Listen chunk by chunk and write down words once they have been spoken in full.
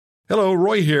Hello,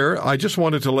 Roy here. I just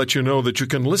wanted to let you know that you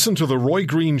can listen to The Roy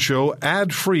Green Show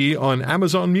ad-free on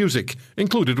Amazon Music,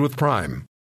 included with Prime.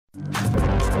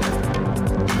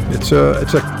 It's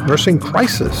a nursing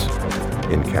crisis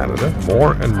in Canada.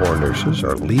 More and more nurses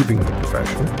are leaving the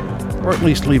profession, or at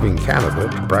least leaving Canada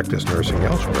to practice nursing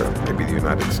elsewhere, maybe the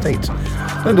United States.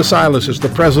 Linda Silas is the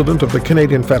president of the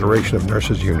Canadian Federation of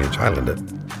Nurses Unions. Hi, Linda.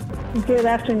 Good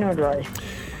afternoon, Roy.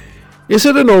 Is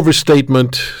it an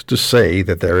overstatement to say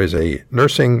that there is a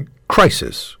nursing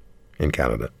crisis in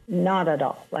Canada? Not at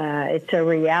all. It's a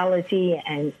reality,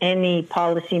 and any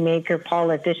policymaker,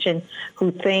 politician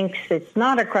who thinks it's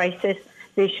not a crisis,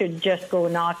 they should just go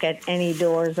knock at any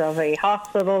doors of a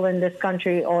hospital in this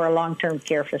country or a long-term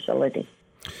care facility.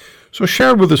 So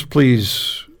share with us,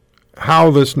 please,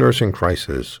 how this nursing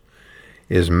crisis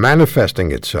is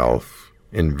manifesting itself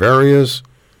in various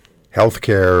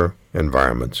healthcare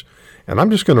environments. And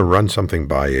I'm just going to run something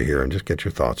by you here and just get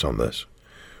your thoughts on this.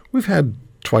 We've had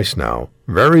twice now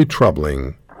very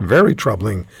troubling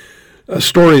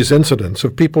stories, incidents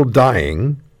of people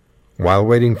dying while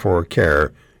waiting for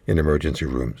care in emergency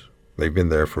rooms. They've been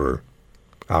there for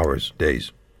hours,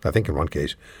 days. I think in one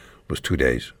case it was 2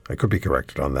 days. I could be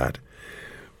corrected on that.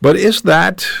 But is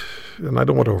that, and I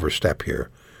don't want to overstep here,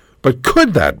 but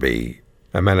could that be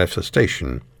a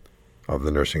manifestation of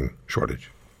the nursing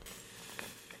shortage?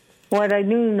 What I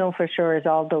do know for sure is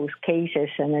all those cases,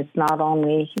 and it's not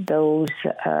only those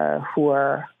who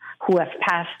have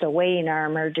passed away in our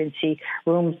emergency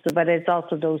rooms, but it's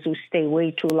also those who stay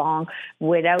way too long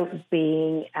without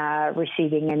being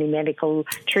receiving any medical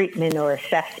treatment or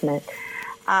assessment.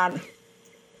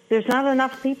 There's not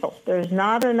enough people. There's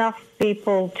not enough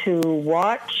people to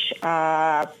watch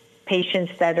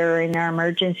patients that are in our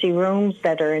emergency rooms,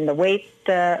 that are in the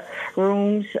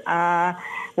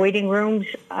waiting rooms.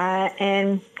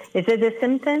 And is it a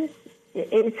symptom?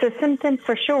 It's a symptom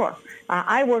for sure.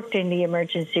 I worked in the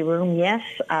emergency room, yes,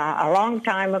 a long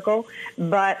time ago,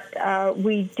 but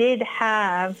we did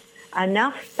have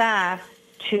enough staff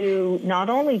to not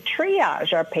only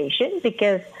triage our patient,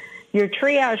 because you're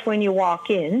triaged when you walk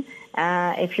in.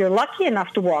 If you're lucky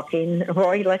enough to walk in,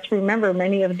 Roy, let's remember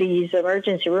many of these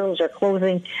emergency rooms are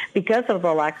closing because of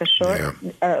the lack of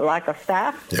lack of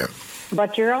staff. Yeah.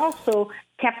 But you're also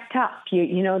kept up.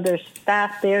 You know, there's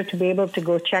staff there to be able to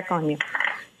go check on you.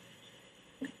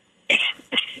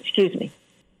 Excuse me.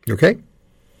 You okay?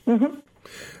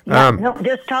 Mm-hmm. No,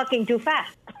 just talking too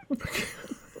fast.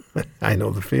 I know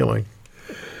the feeling.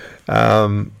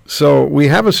 So we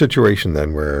have a situation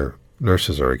then where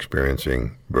nurses are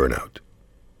experiencing burnout.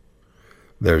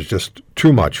 There's just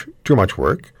too much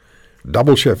work,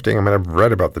 double shifting. I mean, I've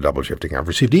read about the double shifting. I've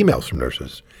received emails from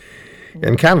nurses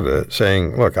in Canada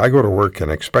saying, look, I go to work and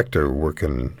expect to work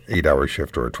an 8-hour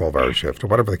shift or a 12-hour shift or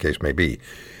whatever the case may be,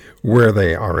 where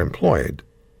they are employed.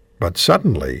 But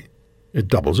suddenly it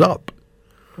doubles up.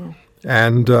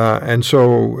 And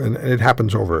so it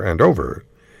happens over and over.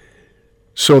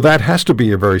 So that has to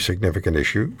be a very significant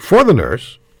issue for the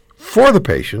nurse, for the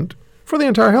patient, for the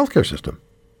entire healthcare system.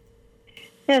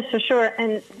 Yes, for sure.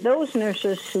 And those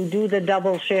nurses who do the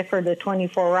double shift or the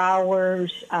 24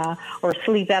 hours or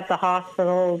sleep at the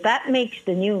hospital, that makes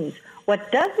the news.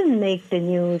 What doesn't make the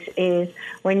news is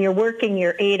when you're working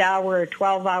your 8-hour or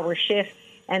 12-hour shift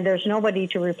and there's nobody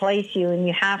to replace you and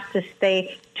you have to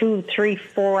stay 2, 3,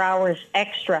 4 hours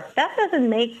extra. That doesn't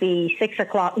make the 6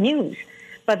 o'clock news.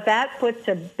 But that puts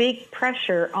a big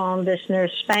pressure on this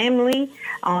nurse family,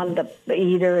 on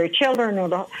either children or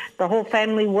the whole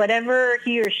family. Whatever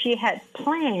he or she had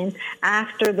planned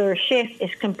after their shift is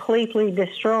completely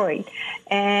destroyed.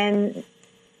 And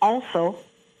also,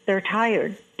 they're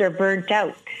tired. They're burnt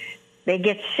out. They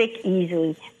get sick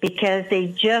easily because they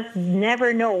just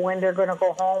never know when they're going to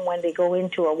go home when they go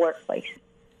into a workplace.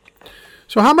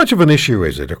 So how much of an issue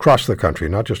is it across the country,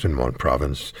 not just in one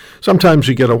province? Sometimes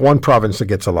you get one province that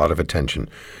gets a lot of attention,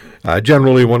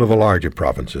 generally one of the larger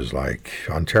provinces like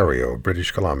Ontario,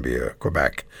 British Columbia,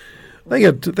 Quebec. They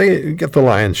get the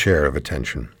lion's share of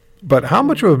attention. But how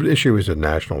much of an issue is it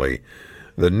nationally?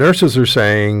 The nurses are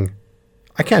saying,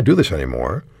 I can't do this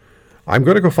anymore. I'm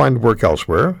going to go find work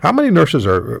elsewhere. How many nurses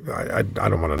are, I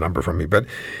don't want a number from you, but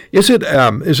is it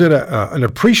an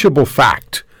appreciable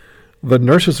fact the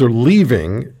nurses are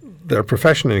leaving their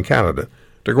profession in Canada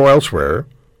to go elsewhere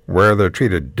where they're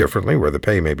treated differently, where the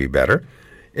pay may be better,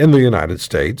 in the United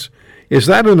States? Is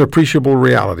that an appreciable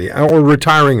reality? Or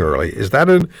retiring early? Is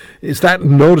that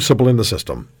noticeable in the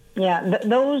system? Yeah,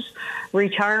 those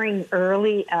retiring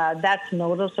early, that's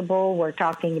noticeable. We're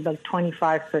talking about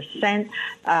 25%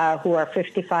 who are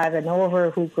 55 and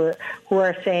over who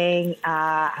are saying,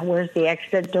 where's the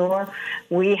exit door?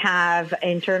 We have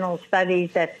internal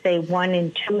studies that say 1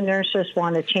 in 2 nurses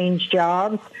want to change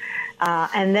jobs.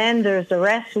 And then there's the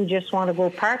rest who just want to go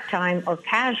part-time or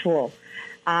casual.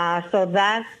 So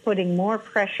that's putting more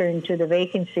pressure into the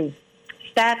vacancy.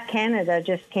 Stat Canada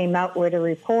just came out with a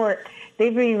report.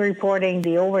 They've been reporting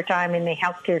the overtime in the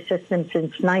healthcare system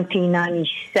since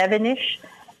 1997-ish,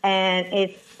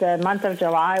 and the month of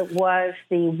July was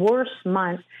the worst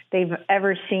month they've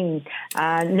ever seen.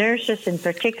 Nurses in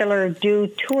particular do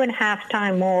 2.5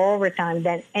 times more overtime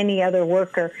than any other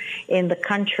worker in the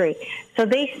country. So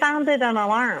they sounded an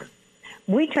alarm.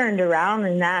 We turned around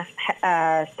and asked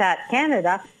Stat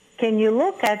Canada, can you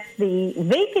look at the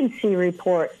vacancy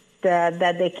report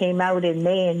that they came out in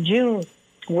May and June,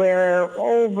 where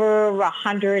over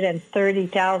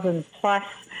 130,000 plus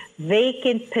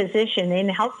vacant position in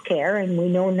healthcare, and we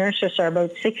know nurses are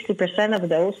about 60% of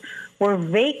those, were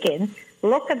vacant.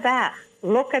 Look at that.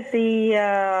 Look at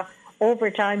the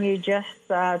overtime you just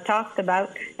talked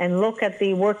about, and look at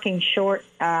the working short.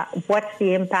 What's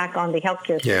the impact on the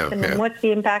healthcare system, and what's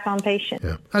the impact on patients?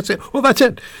 Yeah, that's it. Well, that's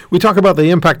it. We talk about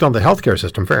the impact on the healthcare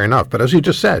system, fair enough, but as you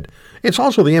just said, it's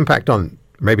also the impact on,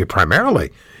 maybe primarily,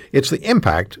 it's the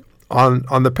impact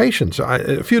on the patients.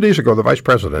 A few days ago, the vice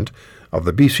president of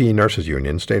the BC Nurses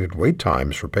Union stated wait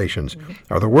times for patients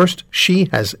are the worst she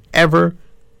has ever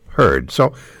heard.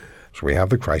 So we have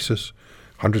the crisis,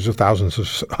 hundreds of thousands of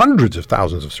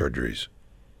surgeries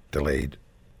delayed,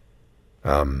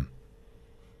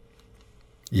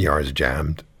 ERs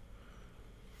jammed,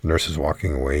 nurses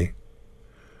walking away.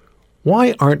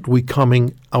 Why aren't we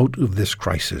coming out of this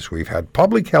crisis? We've had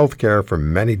public health care for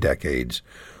many decades.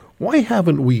 Why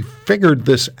haven't we figured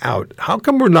this out? How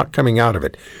come we're not coming out of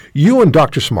it? You and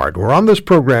Dr. Smart were on this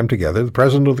program together, the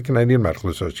president of the Canadian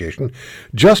Medical Association,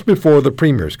 just before the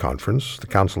Premier's Conference, the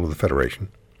Council of the Federation.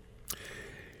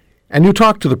 And you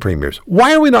talked to the premiers.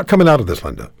 Why are we not coming out of this,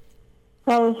 Linda?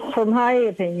 Well, from my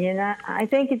opinion, I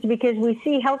think it's because we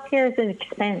see healthcare as an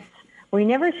expense. We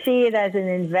never see it as an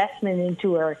investment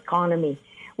into our economy.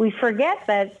 We forget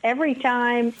that every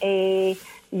time a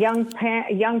young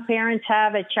parents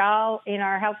have a child in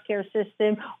our healthcare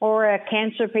system, or a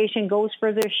cancer patient goes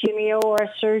for their chemio or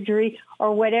a surgery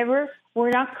or whatever, we're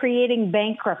not creating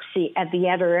bankruptcy at the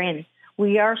other end.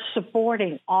 We are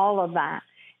supporting all of that.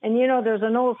 And, there's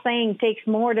an old saying, takes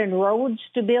more than roads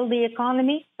to build the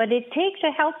economy, but it takes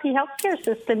a healthy healthcare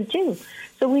system too.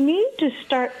 So we need to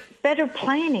start better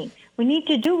planning. We need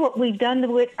to do what we've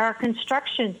done with our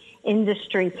construction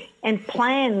industry and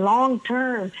plan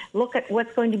long-term, look at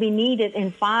what's going to be needed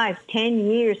in 5-10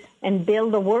 years and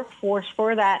build a workforce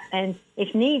for that. And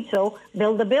if need so,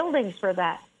 build the buildings for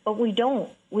that. But we don't.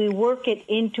 We work it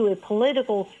into a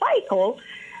political cycle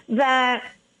that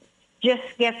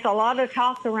just gets a lot of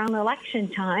talk around election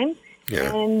time,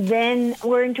 and then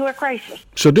we're into a crisis.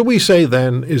 So do we say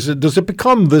then, does it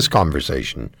become this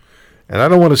conversation, and I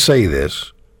don't want to say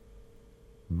this,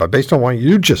 but based on what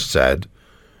you just said,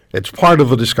 it's part of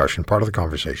the discussion, part of the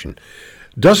conversation.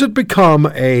 Does it become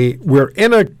we're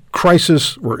in a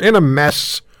crisis, we're in a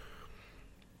mess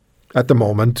at the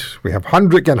moment. We have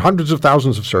hundreds of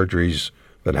thousands of surgeries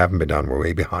that haven't been done. We're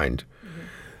way behind.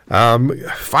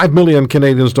 5 million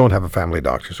Canadians don't have a family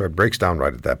doctor, so it breaks down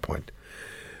right at that point.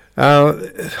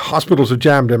 Hospitals are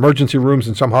jammed. Emergency rooms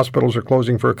in some hospitals are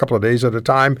closing for a couple of days at a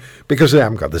time because they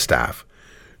haven't got the staff.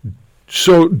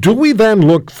 So do we then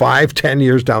look 5-10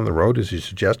 years down the road, as you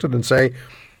suggested, and say,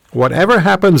 whatever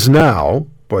happens now,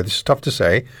 boy, this is tough to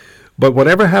say, but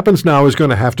whatever happens now is going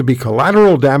to have to be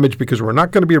collateral damage because we're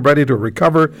not going to be ready to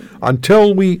recover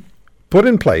until we put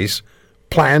in place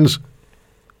plans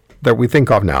that we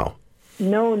think of now?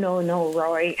 No,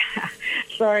 Roy.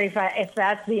 Sorry if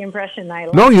that's the impression I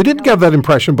left. No, you didn't get that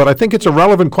impression, but I think it's a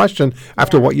relevant question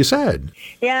after what you said.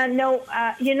 Yeah, no,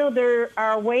 there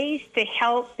are ways to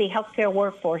help the healthcare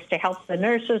workforce, to help the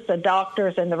nurses, the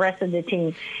doctors, and the rest of the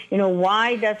team.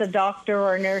 Why does a doctor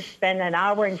or a nurse spend an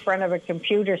hour in front of a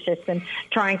computer system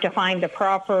trying to find the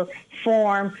proper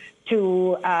form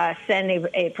to send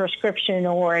a prescription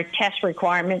or a test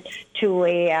requirement to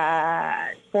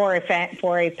for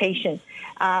a patient?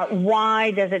 Why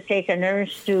does it take a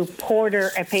nurse to porter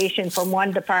a patient from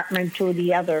one department to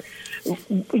the other?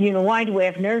 Why do we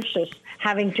have nurses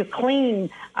having to clean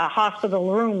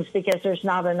hospital rooms because there's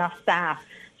not enough staff?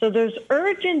 So there's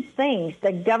urgent things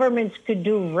that governments could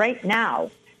do right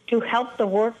now to help the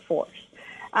workforce,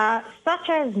 such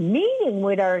as meeting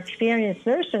with our experienced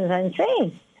nurses and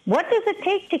saying, What does it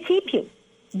take to keep you?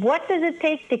 What does it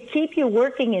take to keep you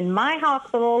working in my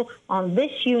hospital on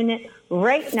this unit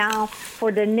right now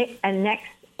for the next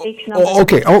X number?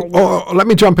 Okay. Let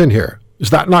me jump in here. Is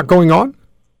that not going on?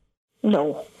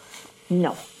 No.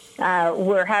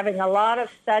 We're having a lot of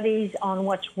studies on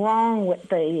what's wrong with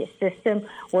the system.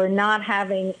 We're not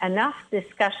having enough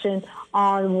discussion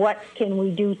on what can we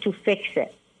do to fix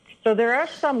it. So there are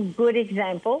some good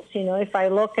examples. If I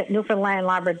look at Newfoundland,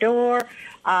 Labrador, if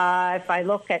I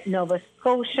look at Nova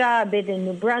Scotia, a bit in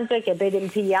New Brunswick, a bit in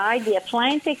PI, the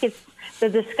Atlantic, the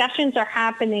discussions are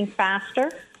happening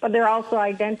faster, but they're also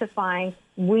identifying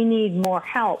we need more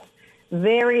help.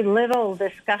 Very little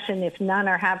discussion, if none,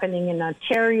 are happening in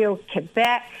Ontario,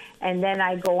 Quebec, and then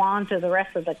I go on to the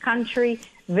rest of the country.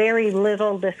 Very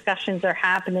little discussions are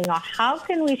happening on how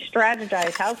can we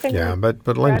strategize,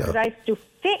 but Linda, strategize to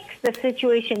fix the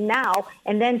situation now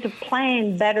and then to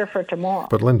plan better for tomorrow.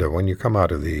 But Linda, when you come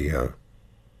out of the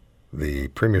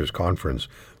Premier's Conference,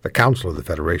 the Council of the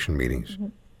Federation meetings,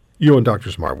 you and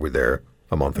Dr. Smart were there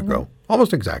a month ago,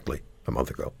 almost exactly a month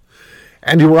ago.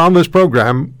 And you were on this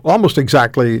program almost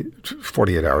exactly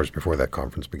 48 hours before that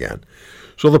conference began.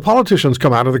 So the politicians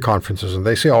come out of the conferences and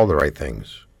they say all the right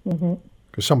things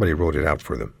because somebody wrote it out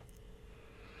for them.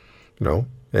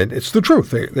 And it's the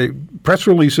truth. They press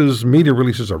releases, media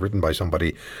releases are written by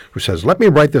somebody who says, let me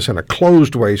write this in a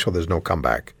closed way so there's no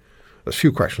comeback. As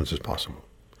few questions as possible.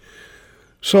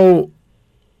 So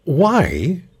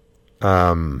why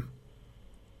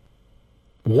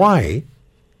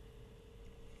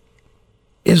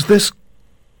is this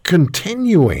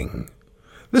continuing?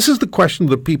 This is the question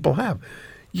that people have.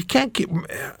 You can't keep...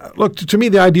 Look, to me,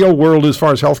 the ideal world as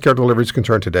far as healthcare delivery is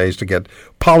concerned today is to get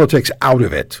politics out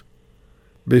of it.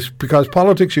 Because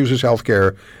politics uses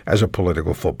healthcare as a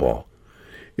political football.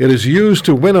 It is used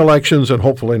to win elections and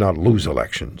hopefully not lose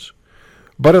elections.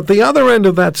 But at the other end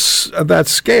of that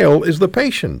scale is the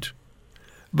patient.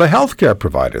 The healthcare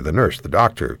provider, the nurse, the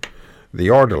doctor, the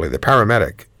orderly, the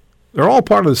paramedic, they're all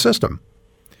part of the system.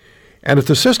 And if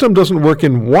the system doesn't work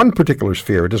in one particular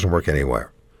sphere, it doesn't work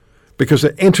anywhere. Because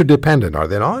they're interdependent, are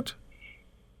they not?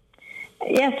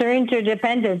 Yes, they're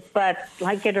interdependent, but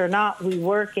like it or not, we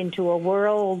work into a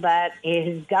world that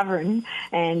is governed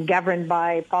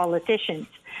by politicians.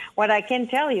 What I can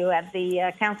tell you at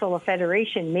the Council of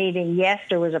Federation meeting, yes,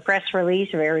 there was a press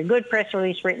release, a very good press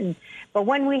release written. But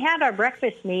when we had our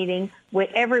breakfast meeting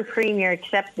with every premier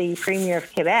except the Premier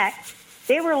of Quebec,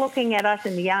 they were looking at us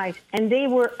in the eyes, and they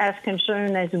were as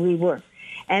concerned as we were.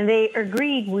 And they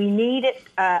agreed we needed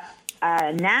a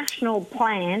national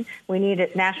plan, we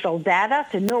needed national data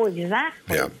to know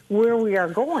exactly where we are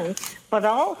going, but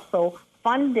also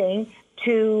funding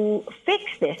to fix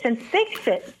this and fix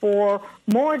it for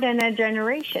more than a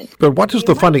generation. But what does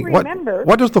the funding?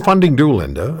 What does the funding do,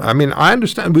 Linda? I mean, I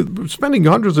understand we're spending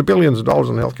hundreds of billions of dollars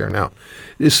on healthcare now.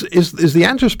 Is the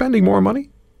answer spending more money?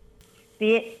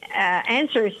 The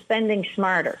answer is spending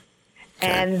smarter.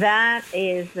 And that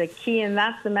is the key, and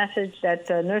that's the message that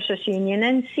the Nurses Union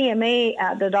and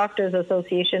CMA, the Doctors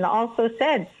Association, also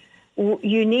said.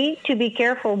 You need to be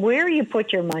careful where you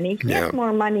put your money. Yes,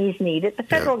 more money is needed. The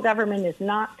federal government is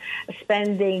not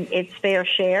spending its fair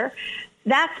share.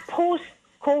 That's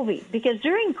post-COVID, because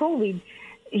during COVID,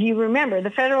 you remember, the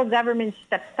federal government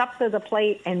stepped up to the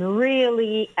plate and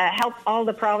really helped all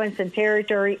the province and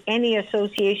territory, any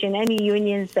association, any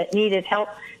unions that needed help,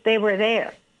 they were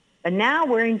there. But now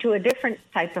we're into a different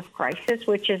type of crisis,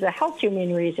 which is a health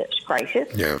human resource crisis.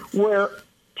 Yeah. We're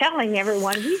telling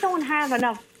everyone we don't have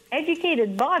enough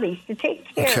educated bodies to take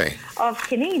care of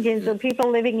Canadians or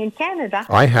people living in Canada.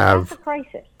 That's a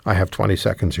crisis. I have 20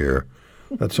 seconds here.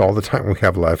 That's all the time we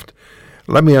have left.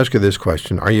 Let me ask you this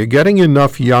question. Are you getting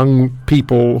enough young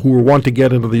people who want to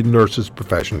get into the nurses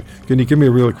profession? Can you give me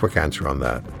a really quick answer on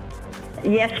that?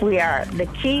 Yes, we are. The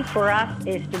key for us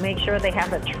is to make sure they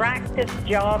have attractive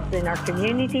jobs in our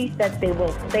communities, that they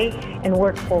will stay and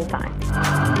work full-time.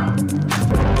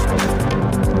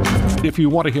 If you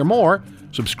want to hear more,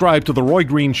 subscribe to The Roy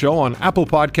Green Show on Apple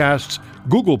Podcasts,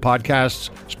 Google Podcasts,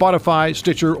 Spotify,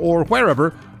 Stitcher, or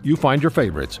wherever you find your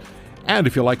favorites. And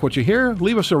if you like what you hear,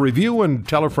 leave us a review and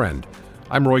tell a friend.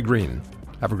 I'm Roy Green.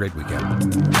 Have a great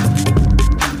weekend.